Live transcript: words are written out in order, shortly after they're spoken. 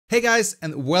Hey guys,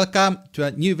 and welcome to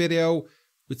a new video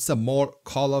with some more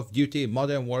Call of Duty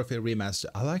Modern Warfare Remastered.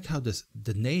 I like how the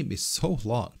name is so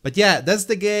long. But yeah, that's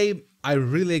the game.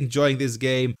 I'm really enjoying this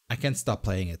game. I can't stop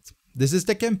playing it. This is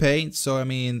the campaign, so I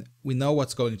mean, we know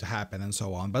what's going to happen and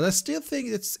so on. But I still think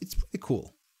it's pretty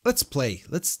cool. Let's play.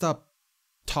 Let's stop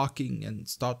talking and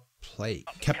start playing.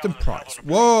 Captain Price.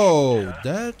 Whoa,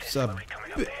 that's a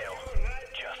bit...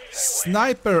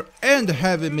 Sniper and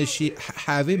heavy machine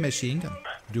gun.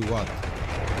 Do what?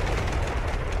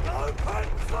 Open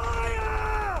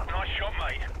fire! Nice shot,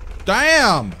 mate.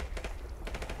 Damn!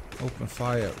 Open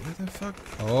fire. What the fuck?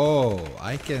 Oh,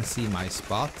 I can see my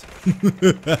spot.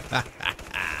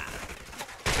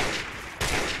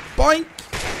 Boink!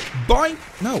 Boink!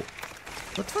 No.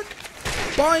 What the fuck?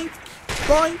 Boink!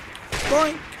 Boink!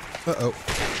 Boink! Uh-oh.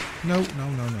 No.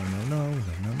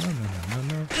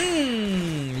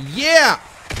 Yeah!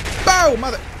 Bow,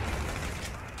 mother...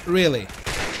 Really?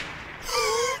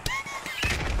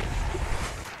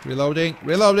 Reloading.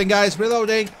 Reloading, guys.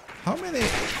 Reloading. How many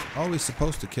are we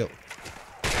supposed to kill?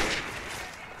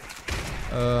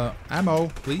 Ammo,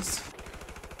 please.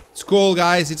 It's cool,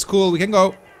 guys. It's cool. We can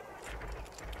go.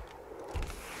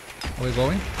 Are we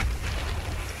going?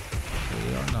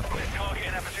 We are not going.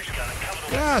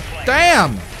 God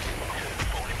damn!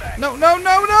 No!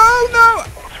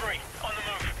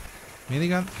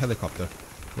 Minigun, helicopter.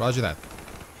 Roger that.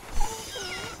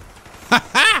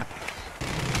 Haha!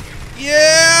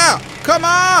 Yeah! Come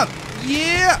on!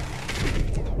 Yeah!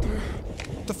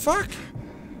 What the fuck?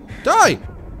 Die!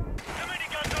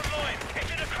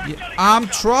 Yeah, I'm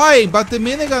trying, but the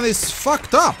minigun is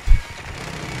fucked up.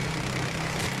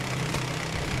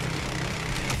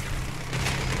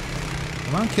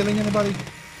 Am I killing anybody?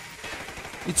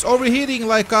 It's overheating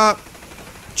like a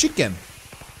chicken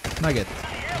nugget.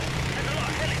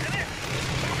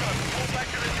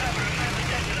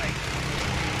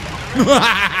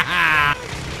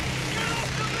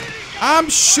 I'm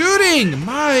shooting!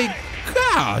 My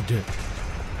God!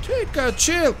 Take a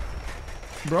chill,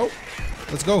 bro.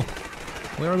 Let's go.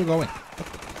 Where are we going?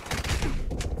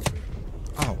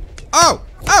 Oh! Oh!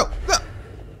 Oh! No.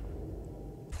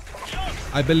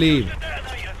 I believe.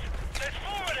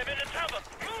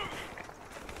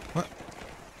 What?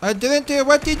 I didn't hear.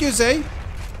 What did you say?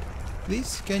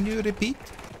 Please, can you repeat?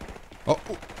 Oh,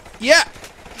 yeah!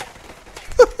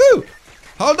 Woohoo!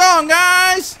 Hold on,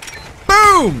 guys!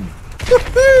 Boom!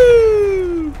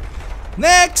 Woohoo!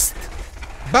 Next!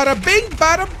 Bada bing,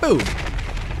 bada boom!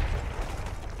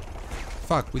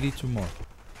 Fuck, we need two more.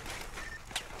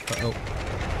 Uh-oh.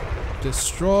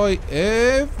 Destroy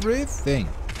everything.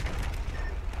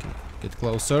 Get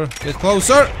closer. Get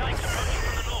closer!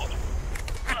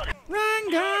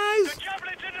 Run, guys!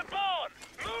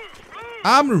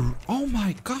 Oh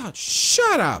my God,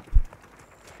 shut up!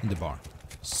 In the barn.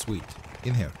 Sweet.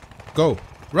 In here. Go.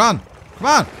 Run. Come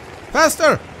on.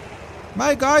 Faster.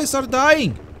 My guys are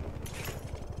dying.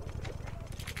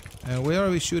 Where are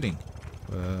we shooting?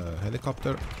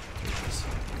 Helicopter.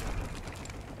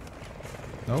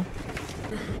 No.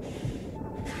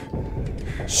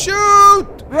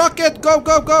 Shoot! Rocket. Go,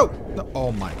 go, go. No.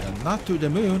 Oh my God. Not to the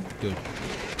moon. Good.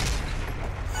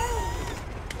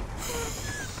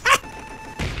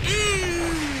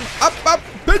 Up, up.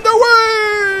 In the way.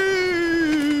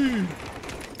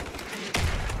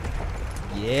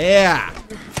 Yeah!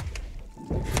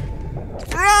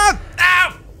 Run!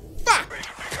 Ah! Fuck!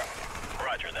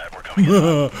 Roger that, we're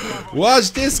coming.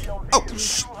 Watch this! Oh,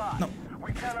 shh! No.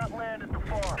 We cannot land at the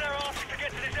farm. They're asking to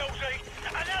get to this LZ,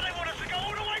 and now they want us to go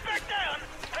all the way back down.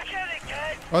 Forget it,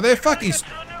 kid. Are they fucking...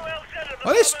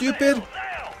 Are they stupid?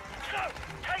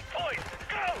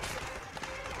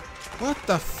 What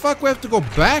the fuck? We have to go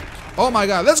back? Oh my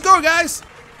God, let's go, guys!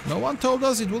 No one told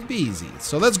us it would be easy,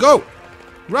 so let's go!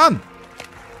 Run!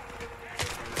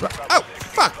 Oh,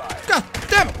 fuck! God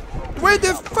damn it! Where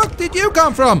the fuck did you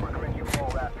come from?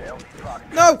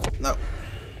 No, no.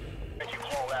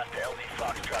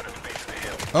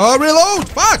 Oh, reload!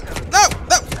 Fuck! No,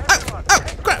 no! Oh, oh,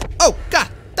 crap! Oh, God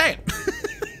damn!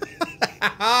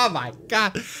 Oh my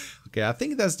God! Okay, I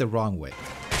think that's the wrong way.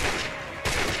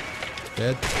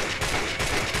 Dead.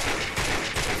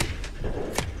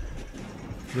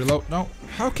 Reload. No.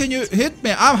 How can you hit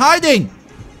me? I'm hiding!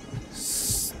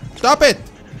 Stop it!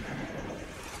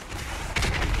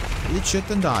 Eat shit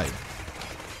and die.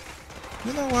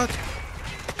 You know what?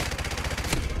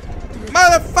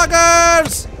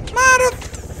 Motherfuckers!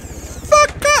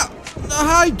 Motherfucker!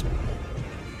 Hide!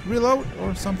 Reload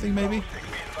or something maybe?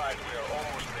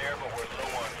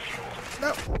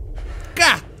 No.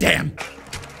 God damn!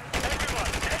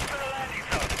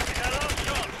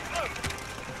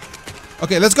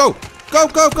 Okay, let's go. Go,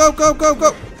 go, go, go, go,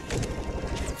 go.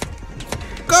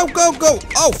 Go, go, go.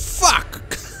 Oh, fuck.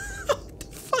 What the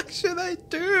fuck should I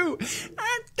do?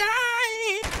 I'm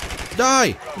dying.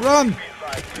 Die. Run.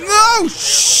 No,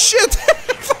 shit.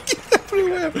 Fucking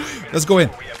everywhere. Let's go in.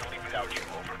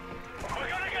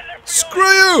 Screw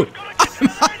you. I'm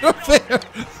out of here.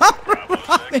 I'm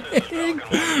running.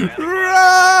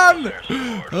 Run.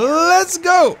 Let's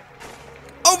go.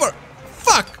 Over.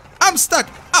 Fuck. I'm stuck.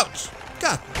 Ouch.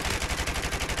 God.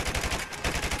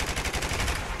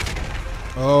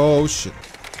 Oh shit.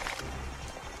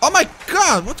 Oh my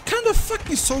god, what kind of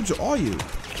fucking soldier are you?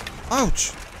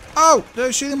 Ouch. Ow,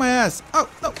 they're shooting my ass. Oh,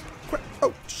 no. Crap.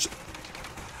 Oh shit.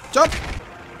 Jump.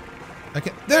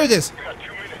 Okay, there it is.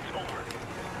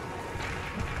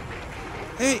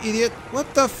 Hey idiot,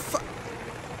 what the fuck?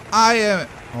 I am...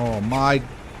 Oh my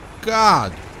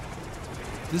god.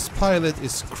 This pilot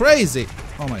is crazy.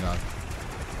 Oh my god.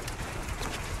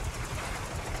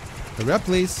 Hurry up,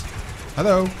 please.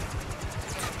 Hello.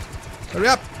 Hurry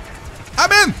up.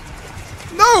 I'm in.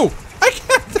 No, I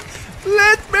can't.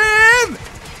 Let me in.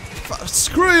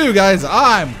 Screw you guys.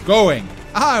 I'm going.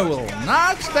 I will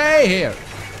not stay here.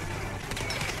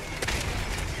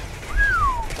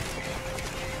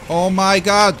 Oh my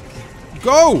god.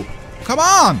 Go. Come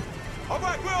on. All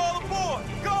right, we're all aboard.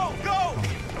 Go, go.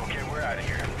 Okay, we're out of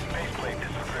here. Faceplate, this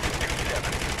is Griffin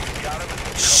 27. Got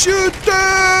him. Shoot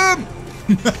them.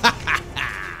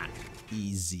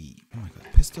 Easy. Oh my god.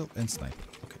 Pistol and sniper.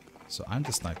 Okay. So I'm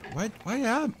the sniper. Why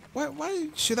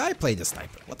should I play the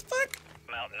sniper? What the fuck?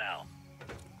 I'm out now.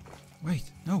 Wait.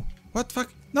 No. What the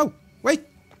fuck? No. Wait.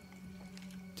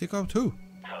 Take out who?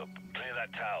 Hope, clear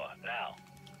that tower now.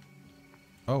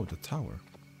 Oh, the tower.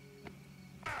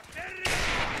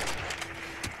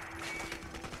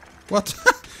 What?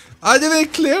 I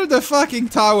didn't clear the fucking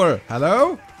tower.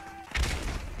 Hello?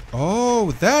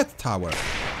 Oh, that tower.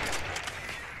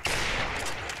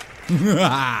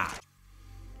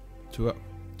 2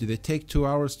 Did they take 2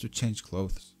 hours to change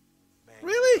clothes?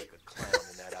 Really?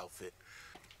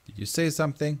 Did you say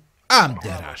something? I'm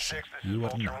dead, Asher. You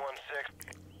are not.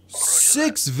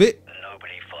 6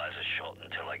 Nobody fires a shot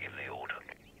until I give the order.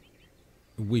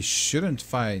 We shouldn't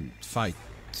fire.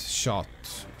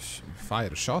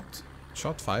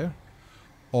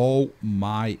 Oh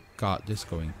my god, this is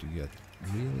going to get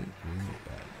really, really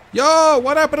bad. Yo,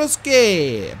 what up,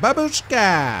 Ruski?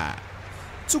 Babushka!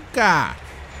 Tsuka!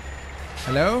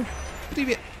 Hello?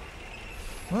 Привет!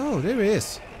 Whoa, there he is.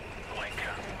 Sir,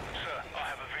 I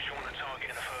have a visual on the target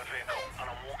in the third vehicle, and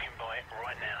I'm walking by it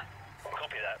right now.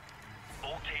 Copy that.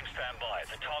 All teams stand by.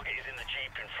 The target is in the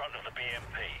jeep in front of the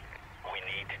BMP. We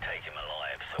need to take him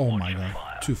alive, so Oh watch my the god,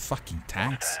 fire. 2 fucking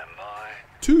tanks. Stand by.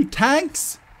 2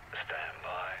 tanks? Stand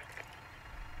by.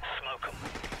 Smoke 'em.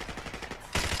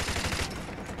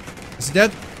 Is he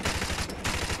dead?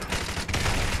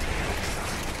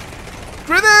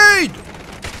 Grenade!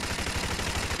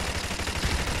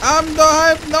 I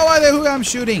have no idea who I'm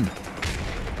shooting.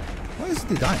 Why is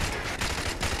he dying?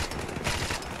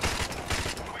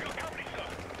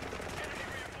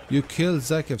 You killed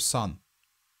Zakev's son.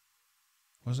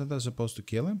 Wasn't that supposed to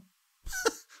kill him?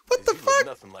 What the fuck?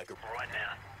 Nothing like it right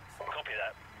now. Copy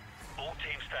that. All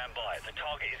teams stand by. The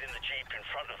target is in the jeep in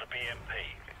front of the BMP.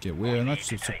 Okay, we're not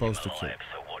supposed to kill.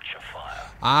 So watch your fire.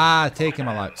 Ah, take him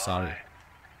alive. Sorry.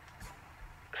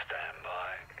 Stand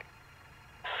by.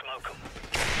 Smoke 'em.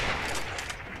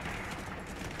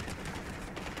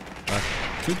 That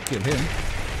could kill him.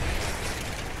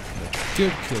 That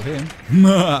could kill him.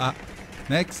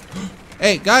 Next.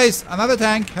 Hey, guys, another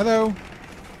tank. Hello.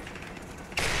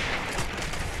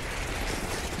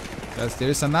 Guys, there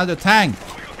is another tank.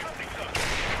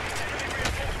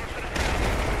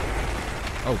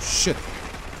 Oh, shit.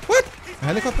 What? A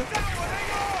helicopter?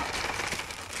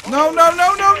 No, no,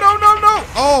 no, no, no, no, no.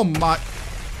 Oh, my.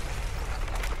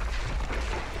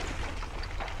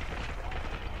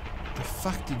 The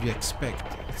fuck did you expect?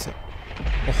 It's a...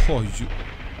 Oh, you...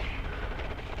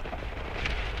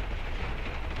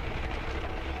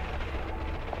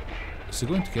 Is he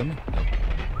going to kill me? No.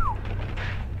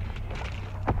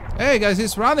 Hey guys,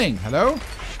 he's running. Hello?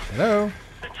 Hello?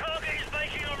 The target is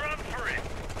making a run for it.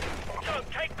 So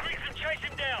take Griggs and chase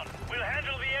him down. We'll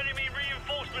handle the enemy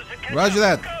reinforcements and catch Roger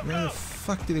up. that. Go, Where go. the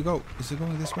fuck did he go? Is he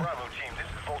going this way? Bravo team, this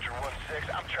is Vulture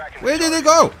 1-6. I'm tracking Where did he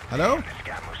go? Hello? This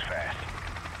guy moves fast.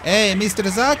 Hey, Mr.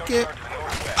 Zaki.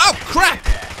 Oh, crap!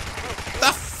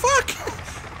 The fuck?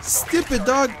 Stupid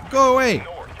dog, go away.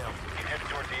 North. He's headed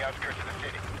towards the outskirts of the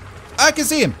city. I can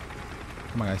see him.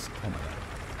 Come on, guys. Oh my god.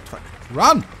 Fuck.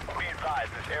 Run! Be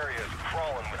advised, this area is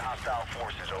crawling with hostile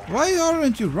forces over. Why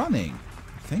aren't you running?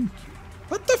 Thank you.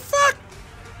 What the fuck?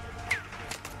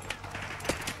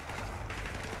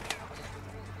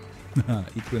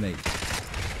 Eat grenade.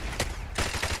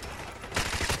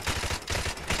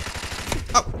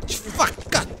 Oh,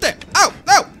 fuck! God damn! Oh,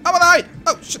 no! I'm alive!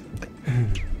 Oh, shit!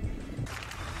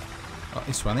 Oh,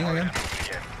 he's running again.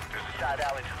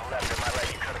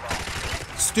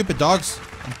 Stupid dogs!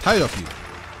 I'm tired of you.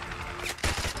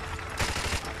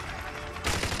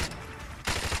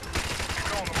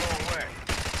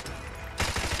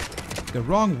 The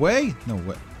wrong way? No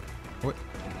way. Wait.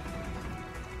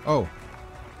 Oh.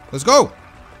 Let's go!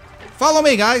 Follow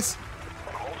me, guys!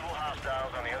 Multiple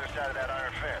hostiles on the other side of that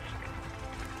iron fence.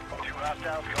 2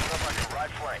 hostiles coming up on your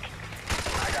right flank.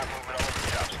 I got movement all over the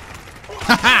shops.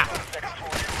 Haha! Second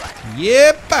floor to your right.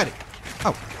 Yeah, buddy!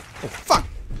 Oh. Oh, fuck!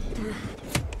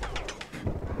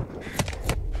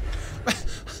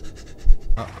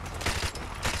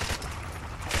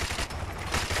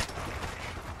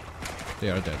 They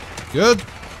are dead. Good.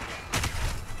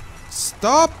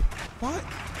 Stop. What?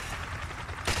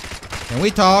 Can we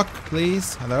talk,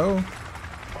 please? Hello?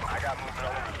 I got movement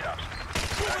all over the shops.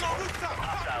 Hostiles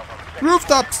on the second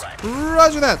Rooftops!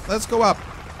 Roger that. Let's go up.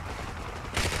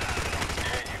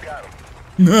 Yeah, you got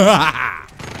him.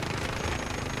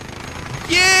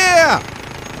 Yeah!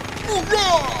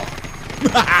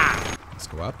 Let's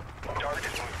go up. Target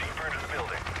is moving deeper into the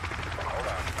building. Hold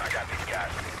on, I got these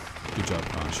guys. Good job.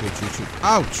 Oh, shoot, shoot, shoot.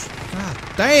 Ouch! God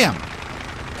damn!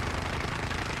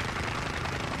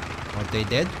 Are they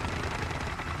dead?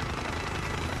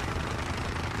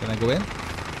 Can I go in?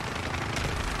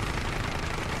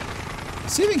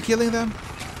 Is he even killing them?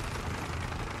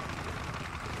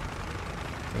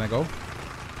 Can I go?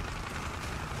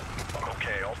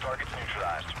 Okay, all targets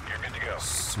neutralized. You're good to go.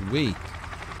 Sweet.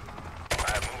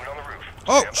 I have movement on the roof.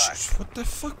 Oh, Stand by. what the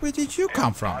fuck? Where did you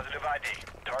come from? Positive ID.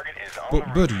 Target is on Bu- the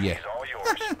roof. buddy, yeah. It's all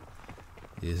yours.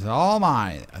 It's all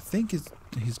mine. I think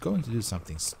he's going to do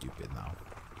something stupid now.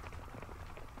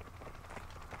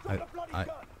 I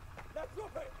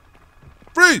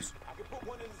freeze! I can put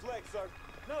one in his leg, sir.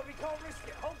 No, we can't risk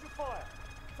it. Hold your fire.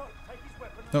 So, take his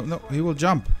weapon. No, no, he will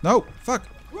jump. No, fuck.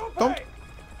 Don't.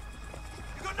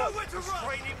 You got nowhere to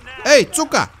run. Hey,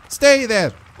 Tsuka, stay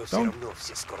there. Вы все Don't. равно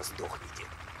все скоро сдохнете.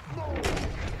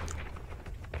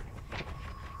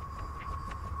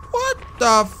 What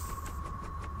the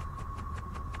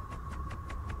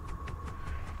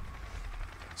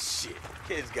Shit,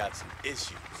 kid's got some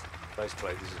issues. Nice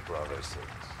try, this is Bravo 6.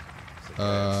 It's a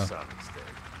Uh. son instead.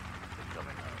 They're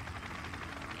coming home.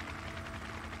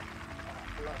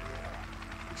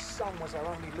 His son was our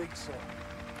only lead, sir.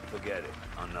 Forget it.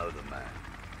 I know the man.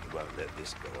 He won't let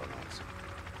this go unanswered.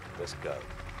 Let's go.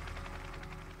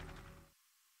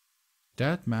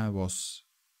 That man was...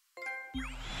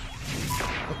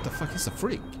 What the fuck? He's a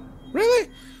freak. Really?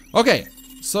 Okay,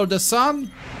 so the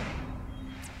son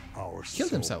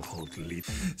killed himself.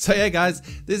 So yeah, guys,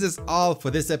 this is all for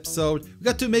this episode. We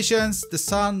got 2 missions. The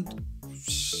son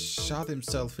shot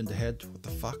himself in the head. What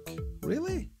the fuck?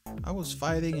 Really? I was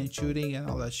fighting and shooting and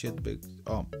all that shit. Big.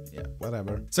 Oh, yeah,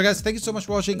 whatever. So guys, thank you so much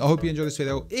for watching. I hope you enjoyed this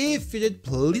video. If you did,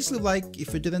 please leave a like.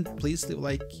 If you didn't, please leave a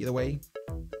like either way.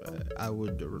 I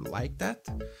would like that.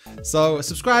 So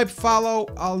subscribe, follow,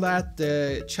 all that.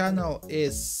 The channel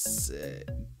is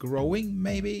growing,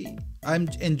 maybe. I'm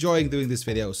enjoying doing this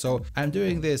video, so I'm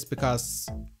doing this because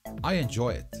I enjoy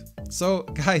it. So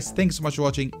guys, thanks so much for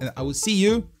watching, and I will see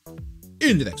you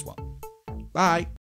in the next one. Bye.